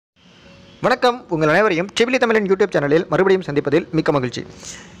வணக்கம் உங்கள் அனைவரையும் CATIII தமிழின் யூடியூப் சேனலில் மறுபடியும் சந்திப்பதில் மிக்க மகிழ்ச்சி.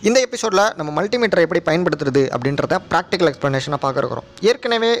 இந்த எபிசோடில் நம்ம மல்டிமீட்டரை எப்படி பயன்படுத்துறது அப்படின்றத ப்ராக்டிக்கல் எக்ஸ்ப்ளனேஷனாக பார்க்க இருக்கிறோம்.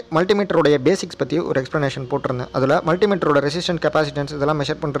 ஏற்கனவே மல்டிமீட்டருடைய பேசிக்ஸ் பற்றி ஒரு எக்ஸ்ப்ளனேஷன் போட்டிருந்தேன். அதில் மல்டிமீட்டரோட ரெசிஸ்டன்ஸ் கெப்பாசிட்டன்ஸ் இதெல்லாம்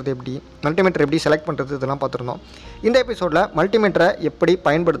மெஷர் பண்ணுறது எப்படி, மல்டிமீட்டர் எப்படி செலக்ட் பண்ணுறது இதெல்லாம் பார்த்துருந்தோம். இந்த எபிசோடில் மல்டிமீட்டரை எப்படி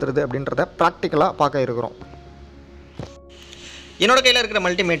பயன்படுத்துறது அப்படின்றத ப்ராக்டிக்கலாக பார்க்க இருக்கிறோம். என்னோட கையில் இருக்கிற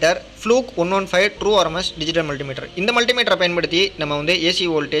multimeter Fluke 115 true RMS digital multimeter. இந்த மல்டிமீட்டரை பயன்படுத்தி நம்ம AC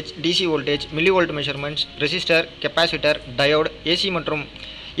voltage, DC voltage, milli volt measurements, resistor, capacitor, diode,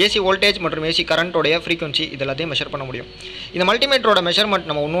 AC voltage மற்றும் ஏசி கரண்ட்டோடைய ஃப்ரீக்வன்சி இது எல்லாத்தையும் மெஷர் பண்ண முடியும். இந்த மல்டிமீட்டரோட மெஷர்மெண்ட்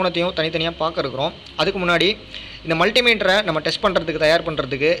நம்ம ஒவ்வொன்றையும் தனித்தனியாக பார்க்க இருக்கிறோம். அதுக்கு முன்னாடி இந்த மல்டிமீட்டரை நம்ம டெஸ்ட் பண்ணுறதுக்கு தயார்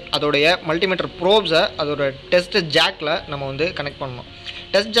பண்ணுறதுக்கு அதோடைய மல்டிமீட்டர் ப்ரோப்ஸை அதோட டெஸ்ட் ஜாக்கில் நம்ம கனெக்ட் பண்ணணும்.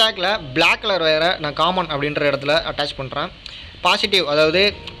 டெஸ்ட் ஜாக்கில் பிளாக் கலர் வயரை நான் காமன் அப்படின்ற இடத்துல அட்டாச் பண்ணுறேன். பாசிட்டிவ் அதாவது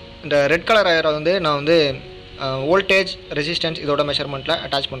இந்த ரெட் கலர் வயரை நான் வோல்டேஜ், ரெசிஸ்டன்ஸ் இதோட மெஷர்மெண்ட்டில்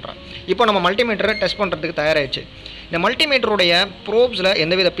அட்டாச் பண்ணுறேன். இப்போ நம்ம மல்டிமீட்டரை டெஸ்ட் பண்ணுறதுக்கு தயாராகிடுச்சு. இந்த மல்டிமீட்டருடைய ப்ரோப்ஸில்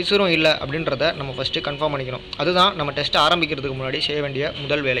எந்தவித பிசுரும் இல்லை அப்படின்றத நம்ம ஃபஸ்ட்டு கன்ஃபார்ம் பண்ணிக்கணும். அதுதான் நம்ம டெஸ்ட்டை ஆரம்பிக்கிறதுக்கு முன்னாடி செய்ய வேண்டிய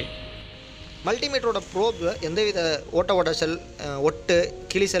முதல் வேலை. மல்டிமீட்டரோட ப்ரோப் எந்தவித ஓட்ட செல், ஒட்டு,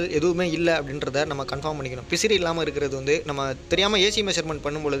 கிளிசல் எதுவுமே இல்லை அப்படின்றத நம்ம கன்ஃபார்ம் பண்ணிக்கணும். பிசிறி இல்லாமல் இருக்கிறது நம்ம தெரியாமல் ஏசி மெஷர்மெண்ட்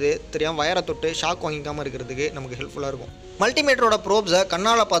பண்ணும்பொழுது தெரியாமல் வயரை தொட்டு ஷாக் வாங்கிக்காமல் இருக்கிறதுக்கு நமக்கு ஹெல்ப்ஃபுல்லாக இருக்கும். மல்டிமீட்டரோட ப்ரோப்ஸை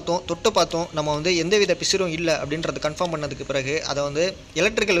கண்ணால் பார்த்தோம், தொட்டு பார்த்தோம், நம்ம எந்தவித பிசிறும் இல்லை அப்படின்றது கன்ஃபார்ம் பண்ணதுக்கு பிறகு அதை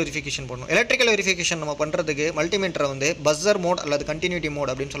எலக்ட்ரிக்கல் வெரிஃபிகேஷன் பண்ணணும். எலக்ட்ரிக்கல் வெரிஃபிகேஷன் நம்ம பண்ணுறதுக்கு மல்டிமீட்டரை பஸ்ஸர் மோட் அல்லது கண்டினியூட்டி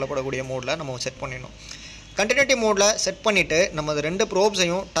மோட் அப்படின்னு சொல்லப்படக்கூடிய மோடில் நம்ம செட் பண்ணிடணும். கண்டினியூட்டி மோடில் செட் பண்ணிவிட்டு நம்ம ரெண்டு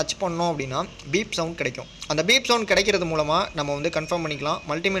ப்ரோப்ஸையும் டச் பண்ணோம் அப்படின்னா பீப் சவுண்ட் கிடைக்கும். அந்த பீப் சவுண்ட் கிடைக்கிறது மூலமாக நம்ம கன்ஃபார்ம் பண்ணிக்கலாம்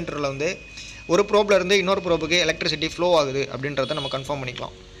மல்டிமீட்டரில் ஒரு ப்ரோப்லேருந்து இன்னொரு ப்ரோபுக்கு எலக்ட்ரிசிட்டி ஃப்ளோ ஆகுது அப்படின்றத நம்ம கன்ஃபார்ம்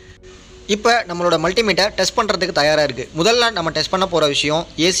பண்ணிக்கலாம். இப்போ நம்மளோட மல்டிமீட்டர் டெஸ்ட் பண்ணுறதுக்கு தயாராக இருக்குது. முதல்ல நம்ம டெஸ்ட் பண்ண போகிற விஷயம்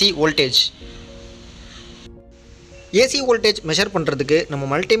AC voltage. AC voltage measure பண்ணுறதுக்கு நம்ம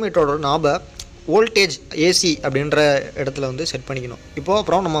மல்டிமீட்டரோட நாபை வோல்டேஜ் ஏசி அப்படின்ற இடத்துல செட் பண்ணிக்கணும்.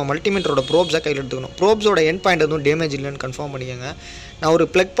 அப்புறம் நம்ம மல்டிமீட்டரோட ப்ரோப்ஸை கையில் எடுத்துக்கணும். ப்ரோப்ஸோட எண்ட் பாயிண்ட் எதுவும் டேமேஜ் இல்லைன்னு கன்ஃபார்ம் பண்ணிக்கோங்க. நான் ஒரு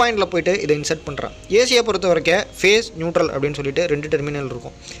ப்ளக் பாயிண்டில் போய்ட்டு இதை இன்செர்ட் பண்ணுறேன். ஏசியை பொறுத்த வரைக்கும் ஃபேஸ், நியூட்ரல் அப்படின்னு சொல்லிட்டு ரெண்டு டெர்மினல்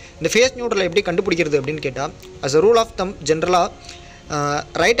இருக்கும். இந்த ஃபேஸ் நியூட்ரல் எப்படி கண்டுபிடிக்கிறது அப்படின்னு கேட்டால், as a rule of them ஜென்ரலாக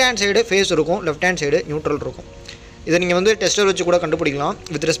ரைட் ஹேண்ட் சைடு ஃபேஸ் இருக்கும், லெஃப்ட் ஹேண்ட் சைடு நியூட்ரல் இருக்கும். இதை நீங்கள் டெஸ்டர் வச்சு கூட கண்டுபிடிக்கலாம்.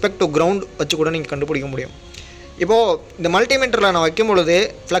 வித் ரெஸ்பெக்ட் டு கிரவுண்ட் வச்சு கூட நீங்கள் கண்டுபிடிக்க முடியும். இப்போது இந்த மல்டிமீட்டரில் நான் வைக்கும் பொழுது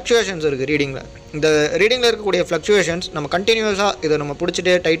ஃப்ளக்சுவேஷன்ஸ் இருக்குது ரீடிங்கில். இந்த ரீடிங்கில் இருக்கக்கூடிய ஃப்ளக்சுவேஷன்ஸ் நம்ம கண்டினியூஸாக இதை நம்ம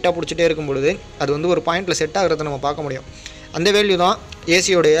டைட்டாக பிடிச்சிட்டே இருக்கும் பொழுது அது ஒரு பாயிண்டில் செட் ஆகிறத நம்ம பார்க்க முடியும். அந்த வேல்யூ தான்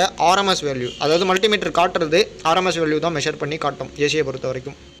ஏசியோடைய ஆர்எம்எஸ் வேல்யூ. அதாவது மல்டிமீட்டர் காட்டுறது ஆர்எம்எஸ் வேல்யூ தான் மெஷர் பண்ணி காட்டும் ஏசியை பொறுத்த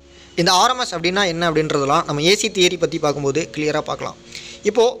வரைக்கும். இந்த ஆர்எம்எஸ் அப்படின்னா என்ன அப்படின்றதெல்லாம் நம்ம ஏசி தியரி பற்றி பார்க்கும்போது கிளியராக பார்க்கலாம்.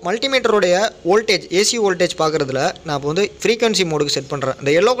 இப்போது மல்டிமீட்டருடைய வோல்டேஜ், ஏசி வோல்டேஜ் பார்க்குறதுல நான் ஃப்ரீக்வன்சி மோடுக்கு செட் பண்ணுறேன்.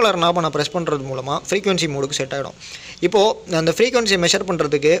 இந்த எல்லோ கலர் நாபை நான் ப்ரெஸ் பண்ணுறது மூலமாக ஃப்ரீக்வன்சி மோடுக்கு செட் ஆகிடும். இப்போது அந்த ஃப்ரீக்வன்சியை மெஷர்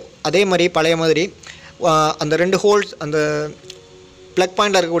பண்ணுறதுக்கு அதே மாதிரி பழைய மாதிரி அந்த ரெண்டு ஹோல்ஸ், அந்த ப்ளக்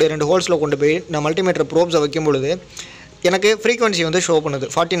பாயிண்டில் இருக்கக்கூடிய ரெண்டு ஹோல்ஸில் கொண்டு போய் நான் மல்டிமீட்டர் ப்ரோப்ஸை வைக்கும் பொழுது எனக்கு ஃப்ரீக்வன்சி ஷோ பண்ணுது.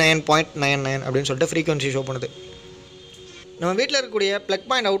 49.99 அப்படின்னு சொல்லிட்டு ஃப்ரீக்வன்சி ஷோ பண்ணுது. நம்ம வீட்டில் இருக்கக்கூடிய ப்ளக்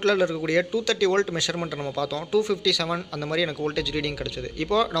பாயிண்ட் அவுட்லெட்டில் இருக்கக்கூடிய 230 வோல்ட் மெஷர்மெண்ட்டை நம்ம பார்த்தோம். 257 அந்த மாதிரி எனக்கு வோல்டேஜ் ரீடிங் கிடச்சிது.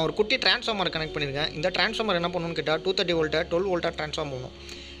 இப்போது நான் ஒரு குட்டி ட்ரான்ஸ்ஃபார்மர் கனெக்ட் பண்ணியிருக்கேன். இந்த ட்ரான்ஸ்ஃபார்மர் என்ன பண்ணணும்னு கேட்டால் 230 வோல்ட்டை 12 வோல்ட்டாக ட்ரான்ஸ்ஃபார்ம் பண்ணணும்.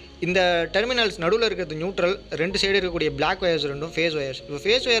 இந்த டெர்மினல்ஸ் நடுவில் இருக்கிறது நியூட்ரல், ரெண்டு சைடு இருக்கக்கூடிய பிளாக் வயர்ஸ் ரெண்டும் ஃபேஸ் வயர்ஸ். இப்போ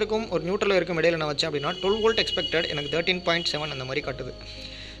ஃபேஸ் வயருக்கும் ஒரு நியூட்ரல் வயருக்கும் இடையில நான் வச்சேன் அப்படின்னா 12 வோல்ட் எக்ஸ்பெக்டட் எனக்கு 13.7 அந்த மாதிரி காட்டுது.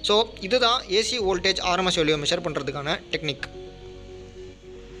 ஸோ இதுதான் AC voltage RMS value measure பண்ணுறதுக்கான டெக்னிக்.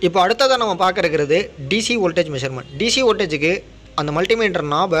 இப்போ அடுத்ததாக நம்ம பார்க்க இருக்கிறது டிசி வோல்டேஜ் மெஷர்மெண்ட். டிசி வோல்டேஜுக்கு அந்த மல்டிமீட்டர்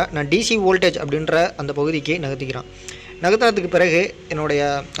நாபை நான் டிசி வோல்டேஜ் அப்படின்ற அந்த பகுதிக்கு நகர்த்திக்கிறேன். நகர்த்தினதுக்கு பிறகு என்னுடைய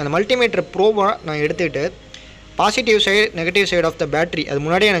அந்த மல்டிமீட்டர் ப்ரோவை நான் எடுத்துக்கிட்டு positive side, negative side of the battery, அது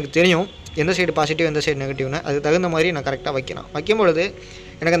முன்னாடியே எனக்கு தெரியும் எந்த சைடு பாசிட்டிவ் எந்த சைடு நெகட்டிவ்னு. அதுக்கு தகுந்த மாதிரி நான் கரெக்டாக வைக்கிறேன். வைக்கும்பொழுது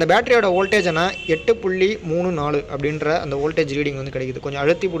எனக்கு அந்த பேட்டரியோட வோல்டேஜ்னா 8.34 அப்படின்ற அந்த வோல்டேஜ் ரீடிங் கிடைக்குது. கொஞ்சம்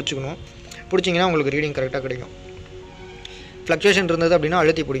அழுத்தி பிடிச்சிங்கன்னா உங்களுக்கு ரீடிங் கரெக்டாக கிடைக்கும். ஃப்ளக்சுவேஷன் இருந்தது அப்படின்னா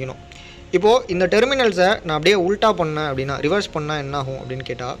அழுத்தி பிடிக்கணும். இப்போது இந்த டெர்மினல்ஸை நான் அப்படியே உல்ட்டா பண்ணேன் அப்படின்னா, ரிவர்ஸ் பண்ணால் என்ன ஆகும் அப்படின்னு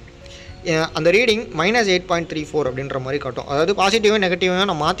கேட்டால், அந்த ரீடிங் -8.34 அப்படின்ற மாதிரி காட்டும். அதாவது பாசிட்டிவும் நெகட்டிவும்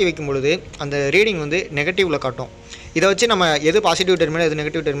நான் மாற்றி வைக்கும் பொழுது அந்த ரீடிங் நெகட்டிவில் காட்டும். இதை வச்சு நம்ம எது பாசிட்டிவ் டெர்மினல் எது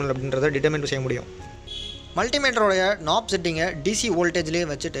நெகட்டிவ் டெர்மினல் அப்படின்றத டிட்டர்மின் செய்ய முடியும். மல்டிமீட்டரோடைய நாப் செட்டிங்கை டிசி வோல்டேஜ்லேயே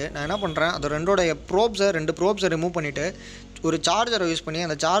வச்சுட்டு நான் என்ன பண்ணுறேன், அது ரெண்டு ப்ரோப்ஸை ரிமூவ் பண்ணிவிட்டு ஒரு சார்ஜரை யூஸ் பண்ணி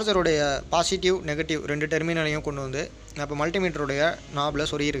அந்த சார்ஜருடைய பாசிட்டிவ் நெகட்டிவ் ரெண்டு டெர்மினலையும் கொண்டு நான் இப்போ மல்டிமீட்டருடைய நாபில்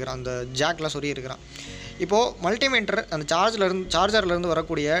சொருகியிருக்கிறேன், அந்த ஜாக்கில் சொருகியிருக்கிறேன். இப்போது மல்டிமீட்டர் அந்த சார்ஜர்லேருந்து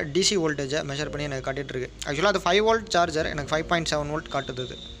வரக்கூடிய டிசி வோல்டேஜை மெஷர் பண்ணி எனக்கு காட்டிகிட்ருக்கு. ஆக்சுவலாக அது 5 வோல்ட் சார்ஜர், எனக்கு 5.7 வோல்ட்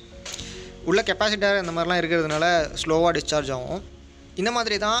காட்டுது. உள்ள கெப்பாசிட்டர் இந்த மாதிரிலாம் இருக்கிறதுனால ஸ்லோவாக டிஸ்சார்ஜ் ஆகும். இந்த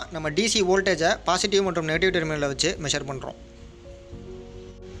மாதிரி தான் நம்ம டிசி வோல்டேஜை பாசிட்டிவ் மற்றும் நெகட்டிவ் டெர்மினலில் வச்சு மெஷர் பண்ணுறோம்.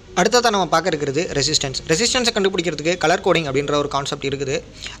 அடுத்ததான் நம்ம பார்க்க இருக்கிறது ரெசிஸ்டன்ஸை கண்டுபிடிக்கிறதுக்கு கலர் கோடிங் அப்படின்ற ஒரு கான்செப்ட் இருக்குது.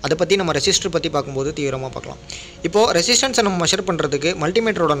 அதை பற்றி நம்ம ரெசிஸ்டர் பற்றி பார்க்கும்போது தீவிரமாக பார்க்கலாம். இப்போது ரெசிஸ்டன்ஸை நம்ம மெஷர் பண்ணுறதுக்கு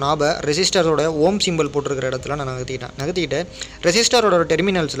மல்டிமீட்டரோட நாபை ரெசிஸ்டரோட ஓம் சிம்பிள் போட்டிருக்கிற இடத்துல நான் நகர்த்திட்டு ரெசிஸ்டரோட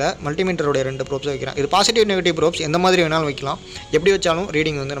டெர்மினல்ஸில் மல்டிமீட்டரோட 2 ப்ரோப்ஸை வைக்கிறேன். இது பாசிட்டிவ் நெகட்டிவ் ப்ரோப்ஸ் எந்த மாதிரி வேணாலும் வைக்கலாம். எப்படி வச்சாலும்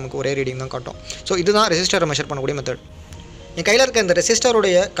ரீடிங் வந்து நமக்கு ஒரே ரீடிங் தான் காட்டும். ஸோ இதுதான் ரெசிஸ்டரை மெஷர் பண்ணக்கூடிய மெத்தட். என் கையில் இருக்க இந்த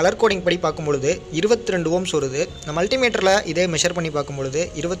ரெசிஸ்டருடைய கலர் கோடிங் படி பார்க்கும்பொழுது 22 ஓம்ஸ் வருது. இந்த மல்டிமீட்டரில் இதே மெஷர் பண்ணி பார்க்கும்பொழுது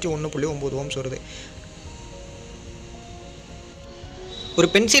 21.9 ஓம்ஸ் வருது. ஒரு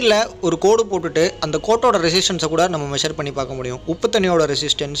பென்சிலில் ஒரு கோடு போட்டுட்டு அந்த கோட்டோட ரெசிஸ்டன்ஸை கூட நம்ம மெஷர் பண்ணி பார்க்க முடியும். உப்பு தண்ணியோட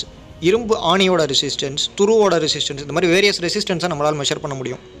ரெசிஸ்டன்ஸ், இரும்பு ஆணியோட ரெசிஸ்டன்ஸ், துருவோட ரெசிஸ்டன்ஸ், இந்த மாதிரி வேரியஸ் ரெசிஸ்டன்ஸை நம்மளால் மெஷர் பண்ண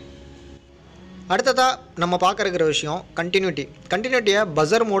முடியும். அடுத்ததாக நம்ம பார்க்குற விஷயம் கண்டினியூட்டியை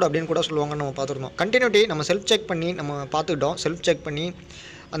பஸர் மோட் அப்படின்னு கூட சொல்லுவாங்கன்னு நம்ம பார்த்துருந்தோம். கண்டினியூட்டி நம்ம செல்ஃப் செக் பண்ணி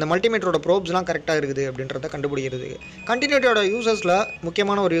அந்த மல்டிமீட்டரோட ப்ரோப்ஸ்லாம் கரெக்டாக இருக்குது அப்படின்றத கண்டுபிடிக்கிறது. கண்டினியூட்டியோட யூசஸில்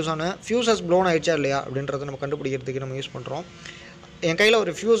முக்கியமான ஒரு யூஸான ஃபியூசஸ் ப்ளோன் ஆயிடுச்சா இல்லையா அப்படின்றத நம்ம கண்டுபிடிக்கிறதுக்கு நம்ம யூஸ் பண்ணுறோம். என் கையில்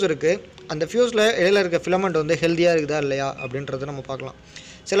ஒரு ஃபியூஸ் இருக்குது. அந்த ஃபியூஸில் இடையில இருக்க ஃபிலமெண்ட் வந்து ஹெல்த்தியாக இருக்குதா இல்லையா அப்படின்றத நம்ம பார்க்கலாம்.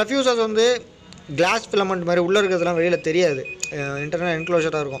 சில ஃபியூசஸ் வந்து கிளாஸ் ஃபிலமெண்ட் மாதிரி உள்ளே இருக்கிறதுலாம் வெளியில் தெரியாது, இன்டர்னல்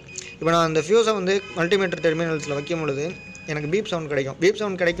என்க்ளோஷராக இருக்கும். இப்போ நான் அந்த ஃபியூஸை வந்து மல்டிமீட்டர் டெர்மினல்ஸில் வைக்கும் பொழுது எனக்கு பீப் சவுண்ட்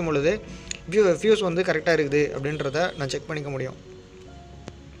கிடைக்கும் பொழுது ஃபியூஸ் வந்து கரெக்டாக இருக்குது அப்படின்றத நான் செக் பண்ணிக்க முடியும்.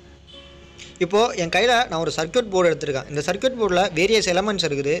 இப்போது என் கையில் நான் ஒரு சர்க்யூட் போர்டு எடுத்திருக்கேன். இந்த சர்க்யூட் போர்டில் வேரியஸ் எலமெண்ட்ஸ்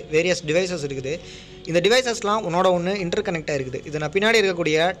இருக்குது, வேரியஸ் டிவைசஸ் இருக்குது. இந்த டிவைசஸ்லாம் ஒன்னோட ஒன்று இன்டர் கனெக்ட் ஆகிருக்குது. இது நான் பின்னாடி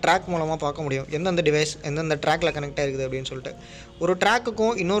இருக்கக்கூடிய ட்ராக் மூலமாக பார்க்க முடியும், எந்தெந்த டிவைஸ் எந்தெந்த ட்ராக்கில் கனெக்ட் ஆகிருக்குது அப்படின்னு சொல்லிட்டு. ஒரு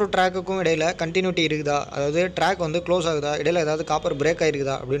ட்ராக்குக்கும் இன்னொரு ட்ராக்குக்கும் இடையில் கண்டினியூட்டி இருக்குதா, அதாவது ட்ராக் வந்து க்ளோஸ் ஆகுதா, இடையில் ஏதாவது காப்பர் பிரேக்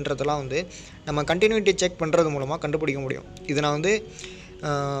ஆகிருக்குதா அப்படின்றதெல்லாம் வந்து நம்ம கண்டினியூட்டி செக் பண்ணுறது மூலமாக கண்டுபிடிக்க முடியும். இது நான் வந்து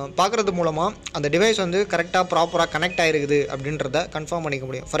பார்க்குறது மூலமாக அந்த டிவைஸ் வந்து கரெக்டாக ப்ராப்பராக கனெக்ட் ஆகிருக்குது அப்படின்றத கன்ஃபார்ம் பண்ணிக்க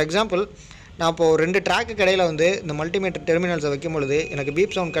முடியும். ஃபார் எக்ஸாம்பிள், நான் இப்போது 2 ட்ராக்கு இடையில் வந்து இந்த மல்டிமீட்டர் டெர்மினல்ஸை வைக்கும் பொழுது எனக்கு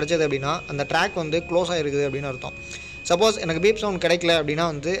பீப் சவுண்ட் கிடைச்சது அப்படின்னா அந்த ட்ராக் வந்து க்ளோஸ் ஆகிருக்குது அப்படின்னு அர்த்தம். சப்போஸ் எனக்கு பீப் சவுண்ட் கிடைக்கல அப்படின்னா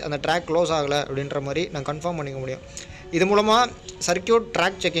வந்து அந்த ட்ராக் க்ளோஸ் ஆகலை அப்படின்ற மாதிரி நான் கன்ஃபார்ம் பண்ணிக்க முடியும். இது மூலமாக சர்க்யூட்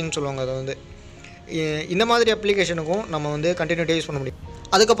ட்ராக் செக்கிங் சொல்லுவாங்க. அதை வந்து இந்த மாதிரி அப்ளிகேஷனுக்கும் நம்ம வந்து கண்டினியூட்டி யூஸ் பண்ண முடியும்.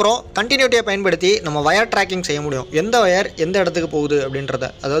 அதுக்கப்புறம் கண்டினியூட்டியை பயன்படுத்தி நம்ம வயர் ட்ராக்கிங் செய்ய முடியும். எந்த வயர் எந்த இடத்துக்கு போகுது அப்படின்றத,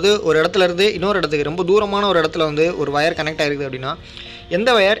 அதாவது ஒரு இடத்துலேருந்து இன்னொரு இடத்துக்கு ரொம்ப தூரமான ஒரு இடத்துல வந்து ஒரு வயர் கனெக்ட் ஆகிருக்குது அப்படின்னா எந்த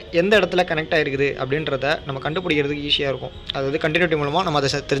வயர் எந்த இடத்துல கனெக்ட் ஆகிருக்குது அப்படின்றத நம்ம கண்டுபிடிக்கிறதுக்கு ஈஸியாக இருக்கும். அதாவது கண்டினியூட்டி மூலமாக நம்ம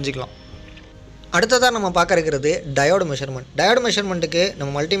அதை தெரிஞ்சுக்கலாம். அடுத்ததாக நம்ம பார்க்க இருக்கிறது டயோடு மெஷர்மெண்ட்டுக்கு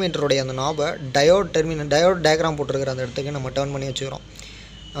நம்ம மல்டிமீட்டருடைய அந்த நாபை டயோட் டயக்ராம் போட்டிருக்கிற அந்த இடத்துக்கு நம்ம டர்ன் பண்ணி வச்சுக்கிறோம்.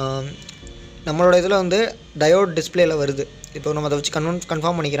 நம்மளோட இதில் வந்து டயோடு டிஸ்பிளேயில் வருது. இப்போ நம்ம அதை வச்சு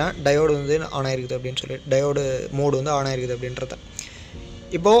கன்ஃபார்ம் பண்ணிக்கிறேன் டயோடு வந்து ஆன் ஆகிருக்குது அப்படின்னு சொல்லி, டயோடு மோடு வந்து ஆன் ஆகிருக்குது அப்படின்றத.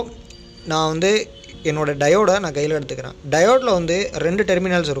 இப்போது நான் வந்து என்னோடய டயோடை நான் கையில் எடுத்துக்கிறேன். டயோடில் வந்து 2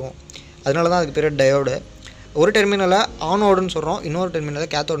 டெர்மினல்ஸ் இருக்கும், அதனால தான் அதுக்கு பேர் டயோடு. ஒரு டெர்மினலை ஆனோடுன்னு சொல்கிறோம், இன்னொரு டெர்மினலை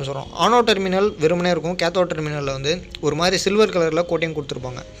கேத்தோடுன்னு சொல்கிறோம். ஆனோட் டெர்மினல் வெறுமனே இருக்கும், கேத்தோட் டெர்மினலில் வந்து ஒரு மாதிரி சில்வர் கலரில் கோட்டிங்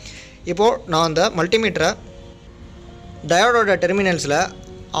கொடுத்துருப்பாங்க. இப்போது நான் அந்த மல்டிமீட்டரை டயோடோட டெர்மினல்ஸில்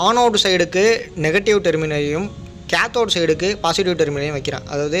ஆனோடு சைடுக்கு நெகட்டிவ் டெர்மினலையும் கேத்தோட் சைடுக்கு பாசிட்டிவ் டெர்மினலையும் வைக்கிறேன்.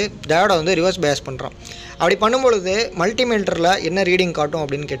 அதாவது டயோடை வந்து ரிவர்ஸ் பேஸ் பண்ணுறோம். அப்படி பண்ணும்பொழுது மல்டிமீட்டரில் என்ன ரீடிங் காட்டும்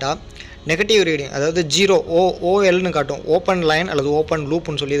அப்படின்னு கேட்டால் நெகட்டிவ் ரீடிங், அதாவது 0 ஓஎல்னு காட்டும், ஓப்பன் லைன் அல்லது ஓப்பன்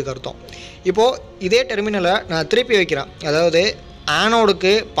லூப்புன்னு சொல்லி இதுக்கு அர்த்தம். இப்போது இதே டெர்மினலை நான் திருப்பி வைக்கிறேன், அதாவது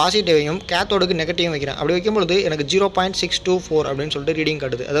ஆனோடுக்கு பாசிட்டிவையும் கேத்தோடுக்கு நெகட்டிவும் வைக்கிறேன். அப்படி வைக்கும்பொழுது எனக்கு 0.624 அப்படின்னு சொல்லிட்டு ரீடிங்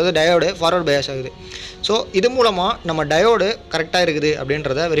காட்டுது, அதாவது டயோடு ஃபார்வர்ட் பயாஸ் ஆகுது. ஸோ இது மூலமாக நம்ம டயோடு கரெக்டாக இருக்குது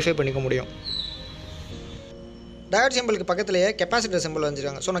அப்படின்றத வெரிஃபை பண்ணிக்க முடியும். டயோட் சிம்பிளுக்கு பக்கத்துலேயே கெப்பாசிட்டர் சிம்பிள்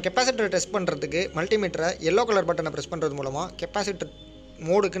வச்சுருக்காங்க. ஸோ நான் கெப்பாசிட்டரை டெஸ்ட் பண்ணுறதுக்கு மல்டிமீட்டரை எல்லோ கலர் பட்டனை ப்ரெஸ் பண்ணுறது மூலமாக கெப்பாசிட்டர்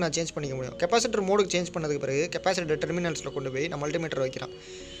மோடுக்கு நான் சேஞ்ச் பண்ணிக்க முடியும். கெப்பாசிட்டர் மோடுக்கு சேஞ்ச் பண்ணதுக்கு பிறகு கெப்பாசிட்டர் டெர்மினல்ஸில் கொண்டு போய் நான் மல்டிமீட்டர் வைக்கிறேன்.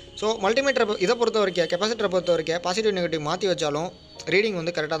 ஸோ மல்டிமீட்டரை இதை பொறுத்த வரைக்கும், கெப்பாசிட்டரை பொறுத்த வரைக்கும் பாசிட்டிவ் நெகட்டிவ் மாற்றி வச்சாலும் ரீடிங்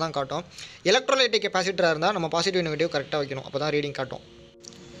வந்து கரெக்டாக தான் காட்டும். எலக்ட்ரோலைட்டிக் கெப்பாசிட்டராக இருந்தால் நம்ம பாசிட்டிவ் நெகட்டிவ் கரெக்டாக வைக்கணும், அப்போ தான் ரீடிங் காட்டும்.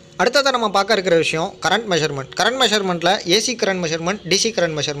 அடுத்ததாக நம்ம பார்க்க இருக்கிற விஷயம் current மெஷர்மெண்ட்டில் AC current measurement, DC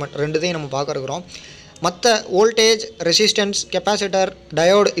current measurement ரெண்டுத்தையும் நம்ம பார்க்க இருக்கிறோம். மற்ற வோல்டேஜ், ரெசிஸ்டன்ஸ், கெப்பாசிட்டர்,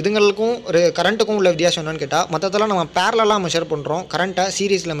 டயோடு இதுங்களுக்கும் கரண்ட்டுக்கும் உள்ள வித்தியாசம் என்னன்னு கேட்டால், மற்றதெல்லாம் நம்ம பேரலாக மெஷர் பண்ணுறோம், கரண்ட்டை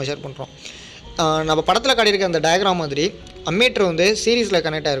சீரீஸில் மெஷர் பண்ணுறோம். நம்ம படத்தில் காட்டியிருக்க அந்த டயக்ராம் மாதிரி அம்மீட்டர் வந்து சீரீஸில்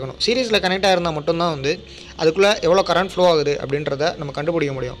கனெக்ட் ஆகிருக்கணும். சீரீஸில் கனெக்ட் ஆகிருந்தால் மட்டும்தான் வந்து அதுக்குள்ளே எவ்வளோ கரண்ட் ஃப்ளோ ஆகுது அப்படின்றத நம்ம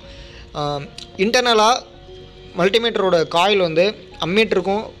கண்டுபிடிக்க முடியும். இன்டர்னலாக மல்டிமீட்டரோட காயில் வந்து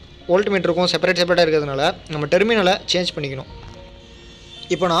அம்மீட்டருக்கும் வோல்ட்மீட்டருக்கும் செப்பரேட்டாக இருக்கிறதுனால நம்ம டெர்மினலை சேஞ்ச் பண்ணிக்கணும்.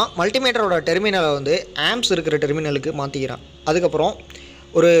 இப்போ நான் மல்டிமீட்டரோட டெர்மினலை வந்து ஆம்ப்ஸ் இருக்கிற டெர்மினலுக்கு மாற்றிக்கிறேன். அதுக்கப்புறம்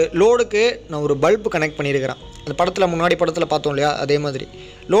ஒரு லோடுக்கு நான் ஒரு பல்பு கனெக்ட் பண்ணியிருக்கிறேன். அந்த முன்னாடி படத்தில் பார்த்தோம் இல்லையா, அதே மாதிரி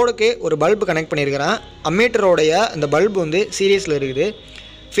லோடுக்கு ஒரு பல்பு கனெக்ட் பண்ணியிருக்கிறேன். அம்மீட்டரோடைய அந்த பல்பு வந்து சீரீஸில் இருக்குது.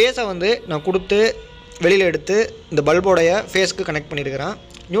 ஃபேஸை வந்து நான் கொடுத்து வெளியில் எடுத்து இந்த பல்போடைய ஃபேஸ்க்கு கனெக்ட் பண்ணியிருக்கிறேன்.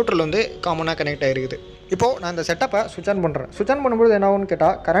 நியூட்ரல் வந்து காமனாக கனெக்ட் ஆகிருக்குது. இப்போது நான் இந்த செட்டப்பை சுவிட்ச் ஆன் பண்ணுறேன். சுவிட்ச் ஆன் பண்ணும்போது என்ன ஆகும்னு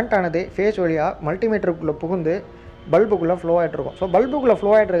கேட்டால் கரண்ட் ஆனது ஃபேஸ் வழியாக மல்டிமீட்டருக்குள்ளே புகுந்து பல்புக்குள்ளே ஃப்ளோ ஆகிட்ருக்கும். ஸோ பல்புக்குள்ளே ஃப்ளோ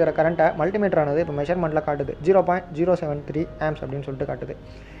ஆகிட்டு இருக்கிற கரண்ட்டை மல்டிமீட்டர் ஆனது இப்போ மெஷர்மெண்ட்டில் காட்டுது 0.073 ஆம்ஸ் அப்படின்னு சொல்லிட்டு காட்டுது.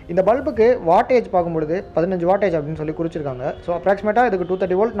 இந்த பல்புக்கு வாட்டேஜ் பார்க்கும்பொழுது 15 வாட்டேஜ் அப்படின்னு சொல்லி குறிச்சிருக்காங்க. ஸோ அப்ராக்சிமேட்டாக இதுக்கு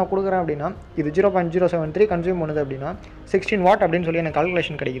 230 வோல்ட் நான் கொடுக்குறேன் அப்படின்னா இது 0.073 கன்சியூம் பண்ணுது அப்படின்னா 16 வாட் அப்படின்னு சொல்லி எனக்கு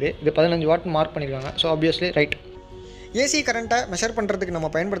கால்குலேஷன் கிடைக்குது. இது 15 வாட் மார்க் பண்ணியிருக்காங்க. So obviously right. ஏசி கரண்ட்டை மெஷர் பண்ணுறதுக்கு நம்ம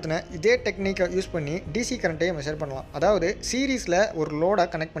பயன்படுத்தின இதே டெக்னிக்கை யூஸ் பண்ணி டிசி கரண்ட்டையும் மெஷர் பண்ணலாம். அதாவது சீரீஸில் ஒரு லோடை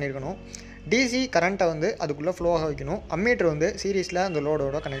கனெக்ட் பண்ணியிருக்கணும், டிசி கரண்ட்டை வந்து அதுக்குள்ளே ஃப்ளோவாக வைக்கணும், அம்மீட்டர் வந்து சீரீஸில் அந்த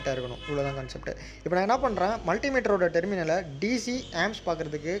லோடோட கனெக்டாக இருக்கணும். இவ்வளோதான் கான்செப்ட். இப்போ நான் என்ன பண்ணுறேன், மல்டிமீட்டரோட டெர்மினலை டிசி ஆம்ஸ்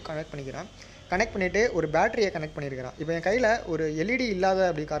பார்க்குறதுக்கு கனெக்ட் பண்ணிக்கிறேன். கனெக்ட் பண்ணிவிட்டு ஒரு பேட்டரியை கனெக்ட் பண்ணியிருக்கிறேன். இப்போ என் கையில் ஒரு எல்இடி இல்லாத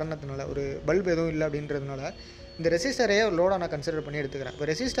அப்படி காரணத்தினால, ஒரு பல்ப் எதுவும் இல்லை அப்படின்றதுனால இந்த ரெசிஸ்டரையே ஒரு லோடாக நான் கன்சிடர் பண்ணி எடுத்துக்கிறேன். இப்போ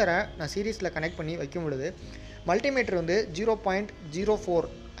ரெசிஸ்டரை நான் சீரீஸில் கனெக்ட் பண்ணி வைக்கும் பொழுது மல்டிமீட்டர் வந்து 0.04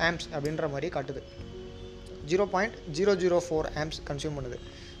 ஆம்ஸ் அப்படின்ற மாதிரி காட்டுது. 0.004 ஆம்ஸ் கன்சியூம் பண்ணுது.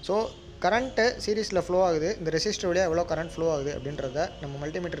 ஸோ கரண்ட்டு சீரீஸில் ஃப்ளோ ஆகுது. இந்த ரெசிஸ்டர் வழியாக எவ்வளோ கரண்ட் ஃப்ளோ ஆகுது அப்படின்றத நம்ம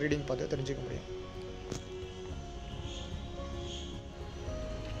மல்டிமீட்டர் ரீடிங் பார்த்து தெரிஞ்சுக்க முடியும்.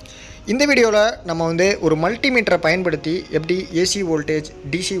 இந்த வீடியோவில் நம்ம வந்து ஒரு மல்டிமீட்டரை பயன்படுத்தி எப்படி AC voltage,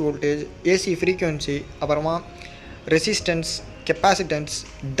 DC voltage, AC frequency, அப்புறமா ரெசிஸ்டன்ஸ், கெப்பாசிட்டன்ஸ்,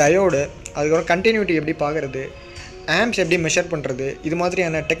 டயோடு, அதுக்கப்புறம் கண்டினியூட்டி எப்படி பார்க்குறது, ஆம்ஸ் எப்படி மெஷர் பண்ணுறது, இது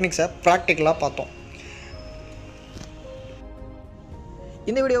மாதிரியான டெக்னிக்ஸை ப்ராக்டிக்கலாக பார்த்தோம்.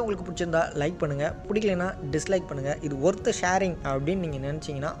 இந்த வீடியோ உங்களுக்கு பிடிச்சிருந்தா லைக் பண்ணுங்கள், பிடிக்கலைன்னா டிஸ்லைக் பண்ணுங்கள். இது ஒர்த்து ஷேரிங் அப்படின்னு நீங்கள்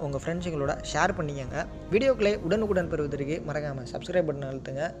நினச்சிங்கன்னா உங்கள் ஃப்ரெண்ட்ஸுங்களோட ஷேர் பண்ணிக்கங்க. வீடியோக்களை உடனுக்குடன் பெறுவதற்கு மறக்காமல் சப்ஸ்கிரைப் பட்டன்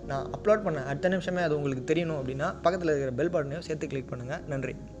அழுத்துங்க. நான் அப்லோட் பண்ண அடுத்த நிமிஷமே அது உங்களுக்கு தெரியணும் அப்படின்னா பக்கத்தில் இருக்கிற பெல் பட்டனையும் சேர்த்து கிளிக் பண்ணுங்கள்.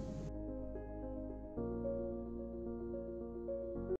 நன்றி.